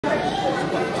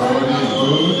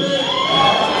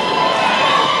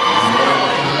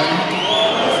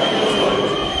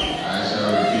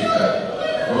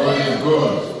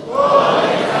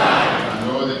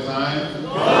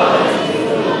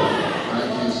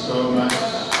so much.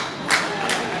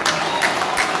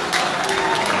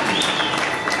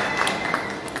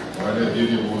 What a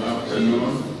beautiful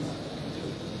afternoon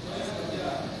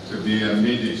to be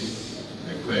amidst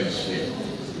the clergy.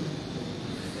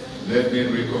 Let me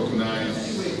recognize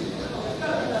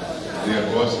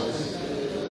their bosses,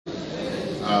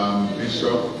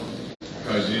 Bishop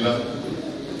Kajila.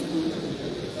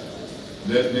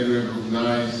 Let me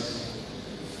recognize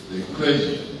the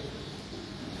clergy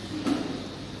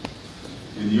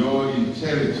in your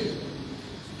entirety,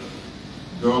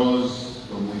 those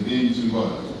from within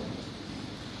Chingola,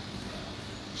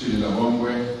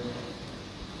 Chilabongwe,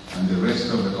 and the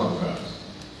rest of the Copperbelt.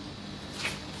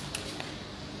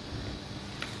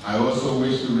 I also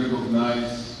wish to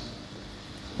recognize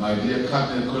my dear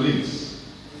cabinet colleagues,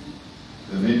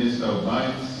 the Minister of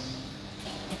Mines,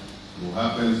 who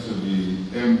happens to be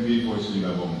MP for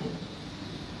Chilabongwe,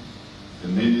 the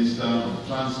Minister of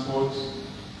Transport,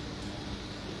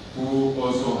 who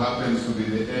also happens to be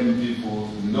the MP for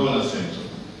Ndola Central.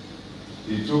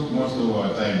 He took most of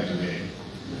our time today,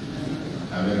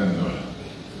 Abena Ndola.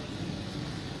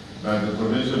 But the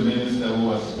provincial minister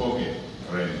who has spoken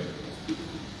already.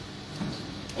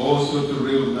 Also to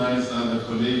recognize other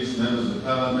colleagues, members of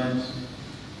parliament,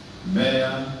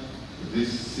 mayor of this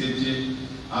city,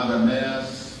 other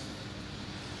mayors,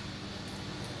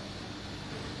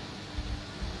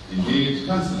 indeed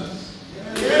councillors.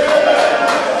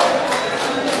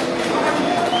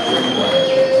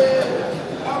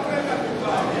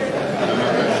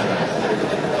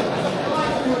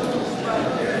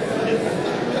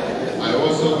 I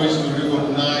also wish to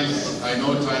recognize, I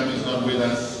know time is not with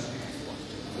us,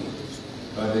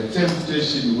 but the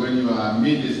temptation when you are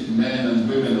amidst men and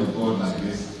women of God like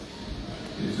this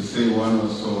is to say one or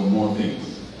so more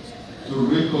things. To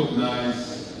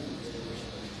recognize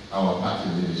our party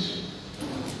leadership.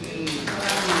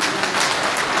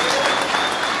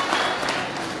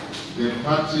 The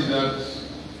party that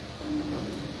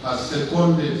has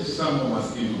seconded some of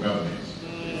us into government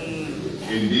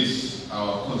in this,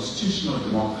 our constitutional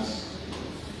democracy.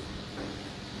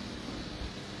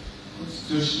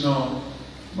 Constitutional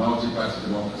multi-party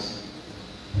democracy.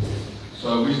 So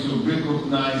I wish to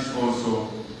recognize also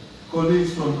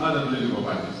colleagues from other political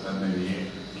parties that may be here.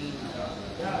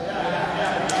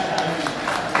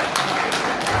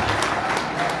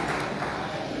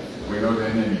 We're not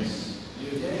enemies.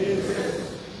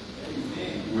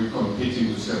 We're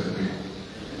competing to serve the people.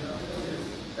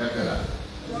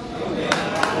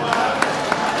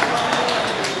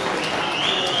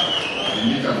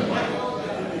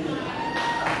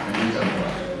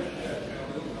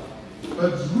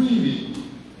 But really,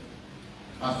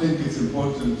 I think it's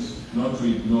important not to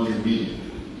ignore the media.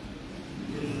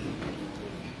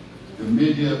 The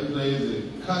media plays a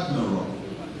cardinal role.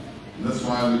 That's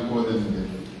why we call them the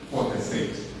fourth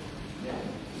estate.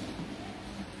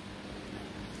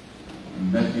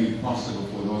 Making it possible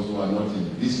for those who are not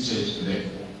in this church today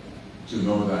to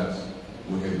know that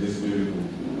we have this beautiful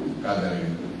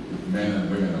gathering with men and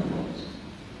women of God.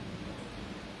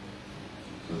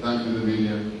 So thank you, the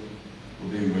media, for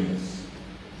being with us.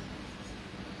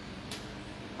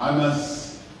 I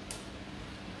must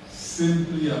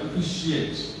simply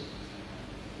appreciate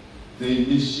the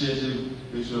initiative,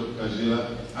 Bishop Kajila,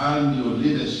 and your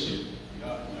leadership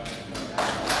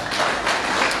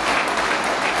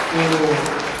for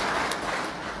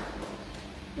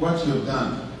what you've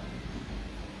done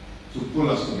to pull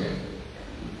us together.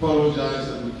 We apologize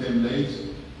that we came late,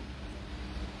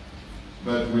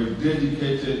 but we've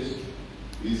dedicated,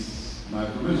 my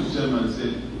provincial chairman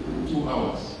said, 2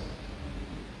 hours.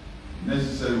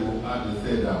 Necessary, we'll add the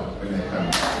 3rd hour when I come.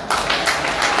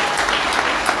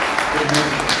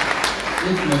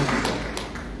 If necessary.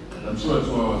 I'm sure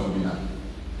 2 hours will be enough.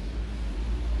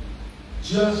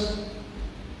 Just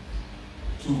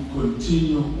to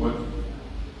continue what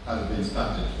has been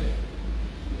started today.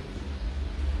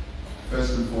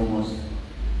 First and foremost,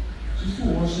 just to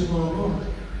worship our God.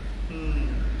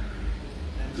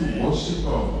 To worship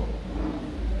our God.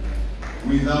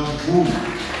 Without whom,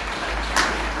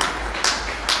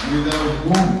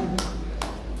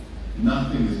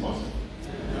 nothing is possible.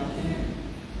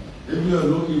 If you are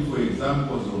looking for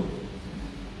examples of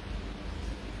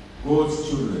God's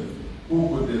children who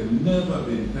could have never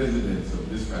been presidents of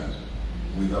this country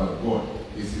without God,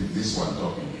 it's this one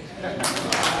talking.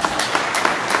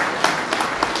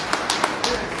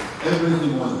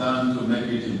 Everything was done to make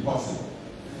it impossible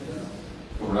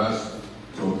for us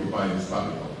to occupy this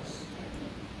public office.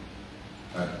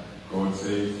 But God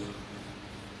says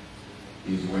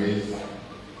His ways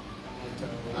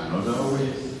are not our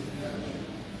ways.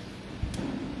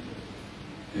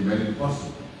 He made it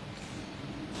possible.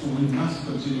 So we must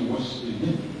continue worshiping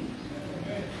Him.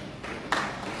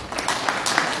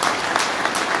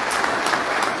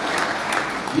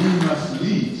 He must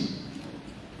lead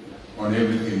on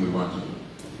everything we want to do.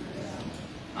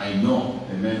 I know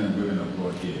the men and women of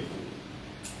God here.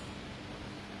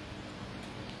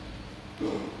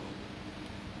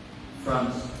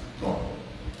 France, God,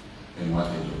 and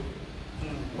what they do,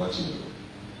 what you do.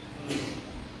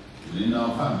 Within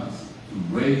our families, to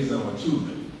raise our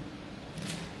children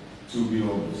to be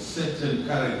of certain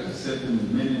character,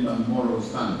 certain minimum moral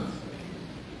standards.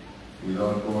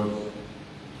 Without God,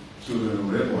 children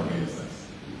will rebel against us.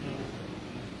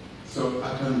 So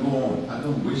I can go on. I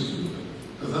don't wish to do it,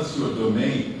 because that's your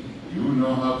domain. You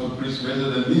know how to preach better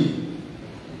than me.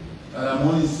 And I'm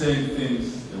only saying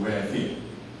things the way I feel.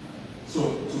 So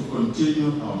to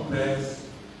continue our prayers,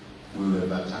 we will have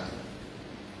that time.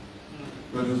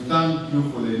 But to thank you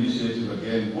for the initiative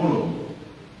again, all of you,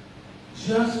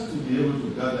 just to be able to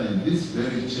gather in this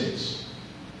very church,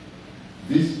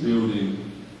 this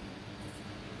building,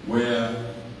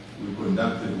 where we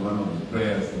conducted one of the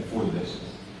prayers in 4 elections,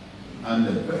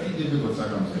 under very difficult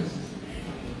circumstances.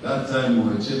 That time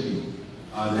we were checking,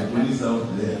 are the police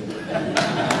out there?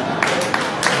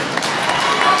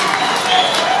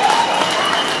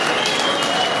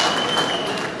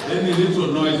 Any little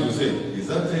noise we say, is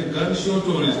that a gunshot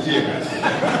or is tear gas?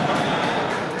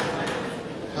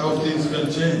 How things can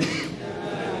change.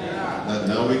 That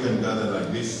now we can gather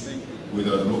like this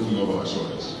without looking over our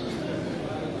shoulders.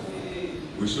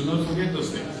 We should not forget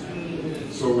those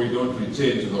things, so we don't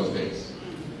return to those days.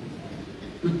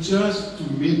 But just to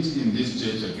meet in this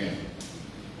church again.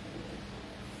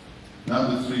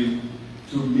 Number 3,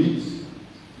 to meet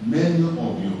many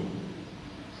of you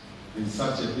in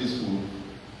such a peaceful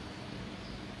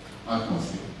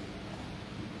atmosphere.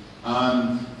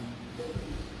 And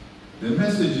the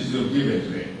messages you've given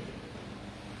today,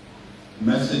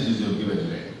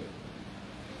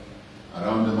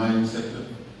 around the mining sector,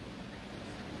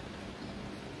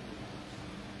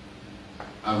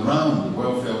 around the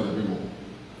welfare of the people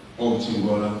of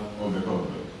Chingola, of the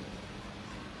Copperbelt,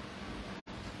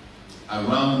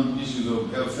 around issues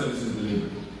of health services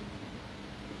delivery.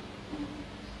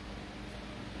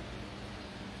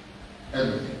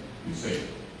 Everything you say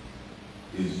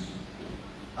is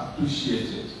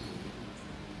appreciated.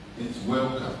 It's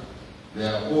welcome. They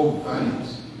are all valid.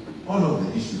 All of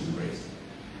the issues raised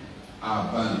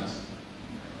are valid.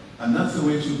 And that's the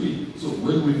way it should be. So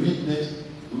when we meet next,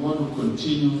 we want to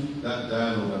continue that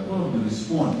dialogue and probably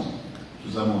respond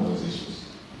to some of those issues.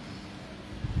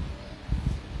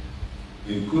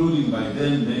 Including by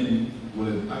then, many will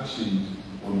have actioned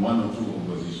on 1 or 2 of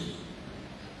those issues.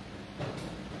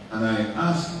 And I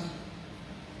ask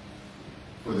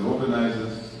for the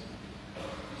organizers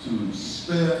to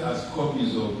spare us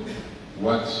copies of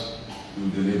what you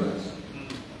delivered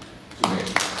today.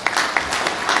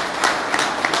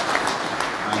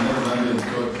 I know Randall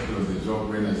thought it was a joke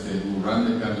when I said we'll run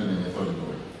the country in a methodical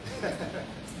way.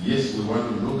 Yes, we want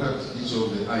to look at each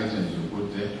of the items you put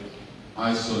there,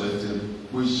 isolated,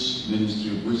 which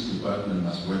ministry, which department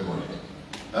must work on it.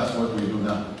 That's what we do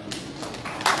now.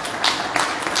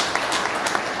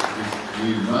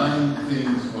 We run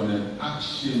things on an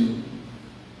action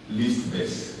list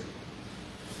basis.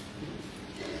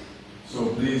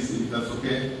 So please, if that's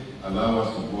okay, allow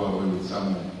us to go away with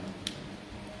some,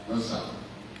 not some.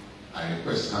 I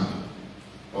request humbly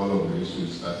all of the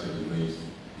issues that have been raised,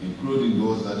 including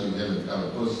those that you haven't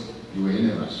covered, because you were in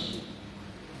a rush.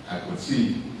 I could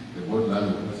see the board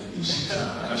language was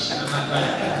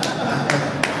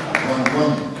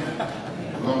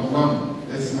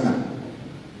let's move.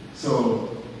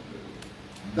 So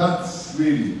that's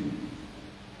really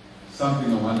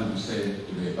something I wanted to say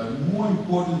today. But more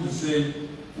important to say,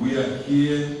 we are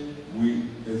here, we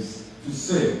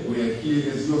are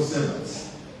here as your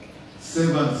servants.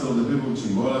 Servants of the people of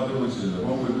Chingola, people of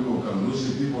Chilabombe, people of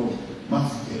Kamlushi, people of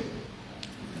Mafike,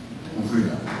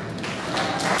 Mufrida.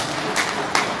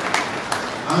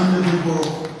 And the people of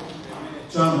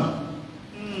Chama,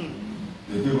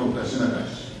 the people of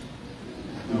Kashinakash,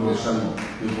 people of Shango,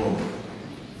 people of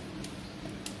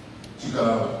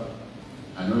Chikalawa.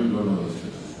 I know you don't know those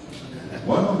places.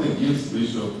 One of the gifts,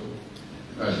 Bishop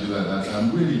Kajula, that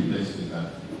I'm really blessed with that,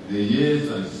 the years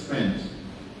I spent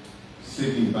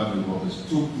seeking public office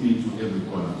took me to every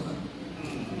corner of them.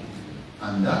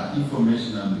 And that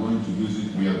information I'm going to use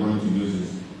it, we are going to use it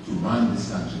to run this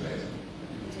country better,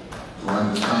 to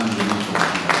understand the needs of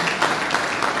people.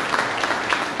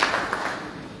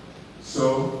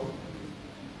 So,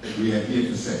 we are here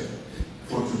to say,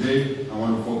 for today, I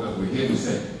want to focus, we're here to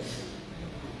say,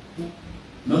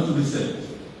 served.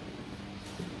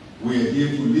 We are here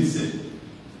to listen.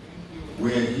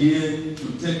 We are here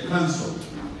to take counsel.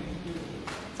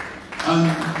 And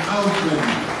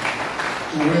ultimately,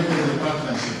 to work as a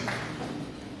partnership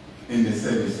in the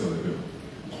service of the people.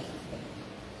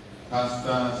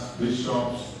 Pastors,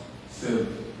 bishops serve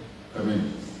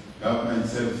communities. Government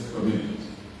serves communities.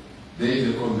 There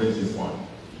is a convergence point.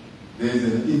 There is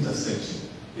an intersection.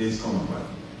 There is common value.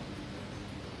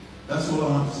 That's all I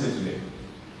want to say today.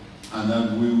 And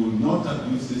that we will not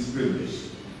abuse this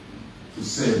privilege to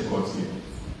serve God's people.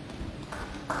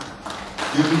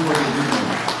 Give me what they did now.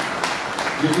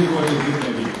 Give me what they did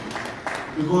now.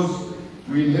 Because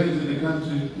we inherited the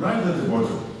country right at the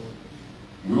bottom.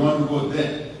 We want to go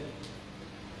there.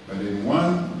 But in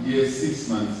 1 year, 6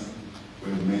 months,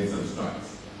 we've made some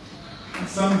strides. And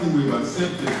something we've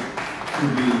accepted to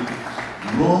be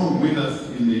wrong with us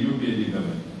in the UPND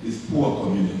government is poor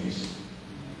communication.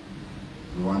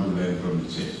 We want to learn from the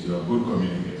church. You are good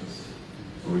communicators.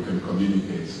 So we can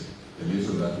communicate the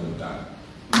little that we've done.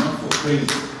 Not for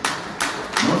praises,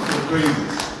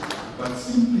 but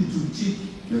simply to teach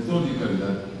methodically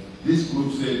that this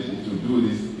group said to do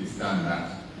this, it's done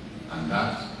that, and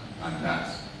that, and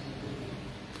that.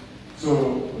 So,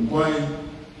 why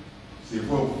c'est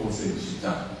pas pour cette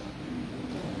chita?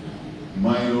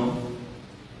 Milo,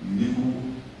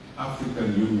 Nibu,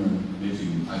 African Union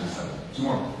meeting in Addis Ababa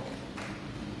tomorrow.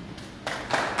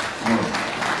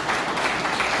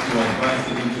 To advance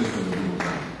the interest of the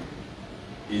people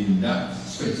in that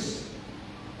space.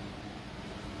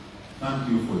 Thank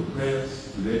you for your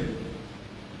prayers today.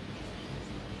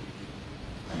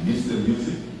 I miss the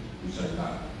music, which I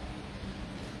love.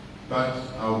 But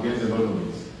I'll get a lot of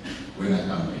it when I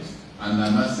come next. And I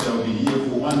must say I'll be here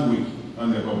for 1 week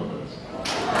on the Copperbelt.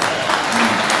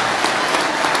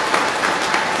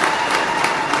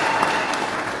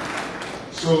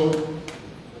 So,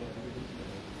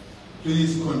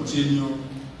 please continue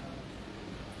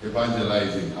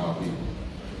evangelizing our people.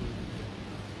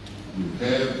 You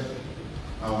have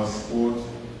our support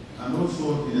and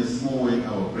also, in a small way,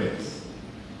 our prayers.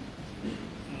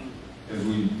 As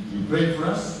you pray for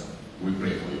us, we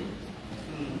pray for you.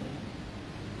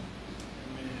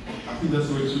 I think that's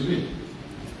what it should be.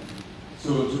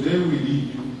 So today we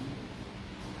need you.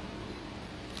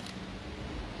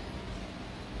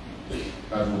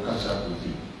 But we'll catch up with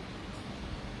you.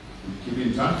 We keep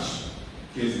in touch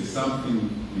in case it's something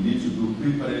we need to do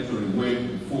preparatory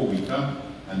work before we come,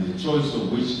 and the choice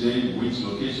of which day, which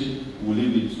location, we'll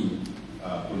leave it to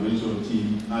provincial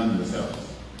team and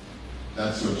yourselves.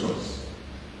 That's your choice.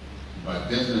 But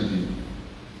definitely,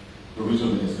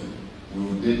 provincial minister, we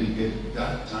will dedicate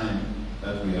that time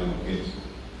that we allocate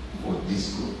for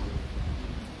this group.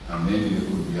 And maybe there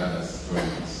could be others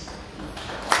joining us.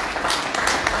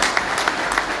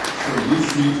 So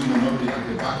this meeting will not be at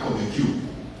the back of the queue.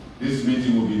 This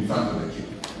meeting will be in front of the queue.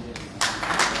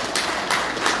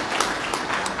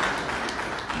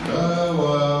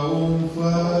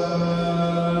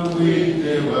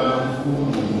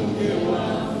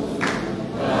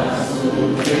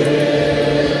 Yeah.